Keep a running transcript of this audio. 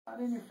Not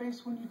in your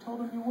face when you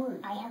told him you would.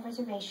 I have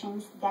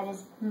reservations. That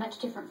is much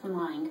different from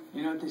lying.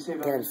 You know what they say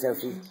about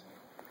reservations?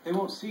 They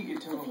won't seat you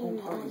till the whole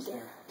party's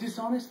there.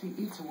 Dishonesty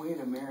eats away at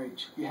a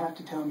marriage. You have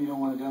to tell them you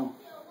don't want to go.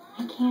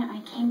 I can't.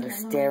 I came They're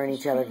staring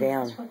each other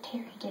down. That's what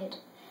Terry did.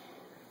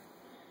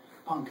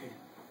 Pumpkin,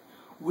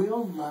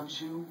 Will loves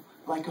you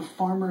like a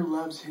farmer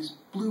loves his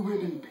blue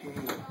ribbon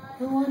pig.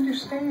 He'll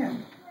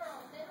understand.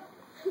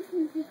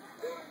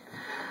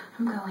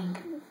 I'm going.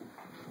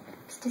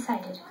 It's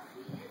decided.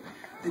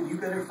 Then you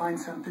better find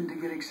something to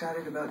get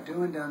excited about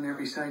doing down there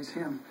besides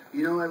him.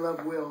 You know I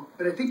love Will,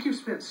 but I think you've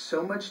spent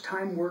so much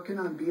time working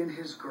on being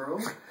his girl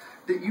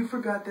that you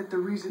forgot that the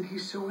reason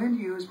he's so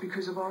into you is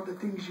because of all the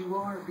things you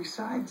are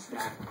besides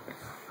that.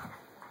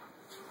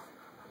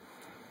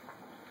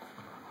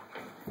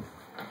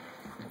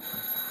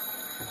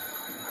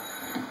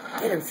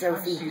 Get him,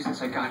 Sophie. I've seen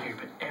since I got here,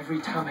 but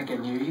every time I get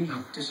near you,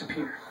 you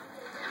disappear.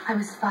 I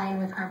was fine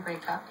with our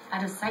breakup.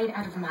 Out of sight,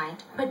 out of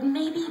mind. But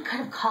maybe you could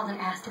have called and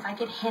asked if I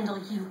could handle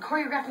you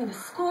choreographing the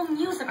school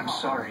musical. I'm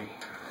sorry.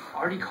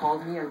 Artie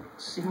called me. It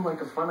seemed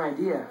like a fun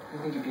idea.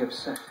 I think you'd be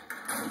upset.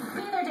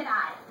 Neither did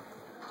I.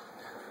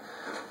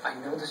 I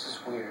know this is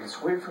weird.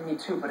 It's weird for me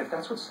too, but if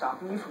that's what's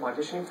stopping me from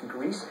auditioning for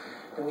Grease,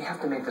 then we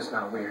have to make this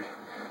not weird.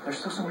 There's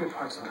still some good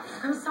parts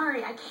left. I'm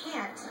sorry, I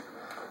can't.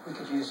 We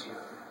could use you.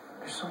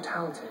 You're so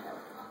talented.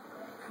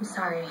 I'm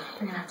sorry.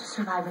 You're gonna have to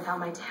survive without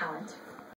my talent.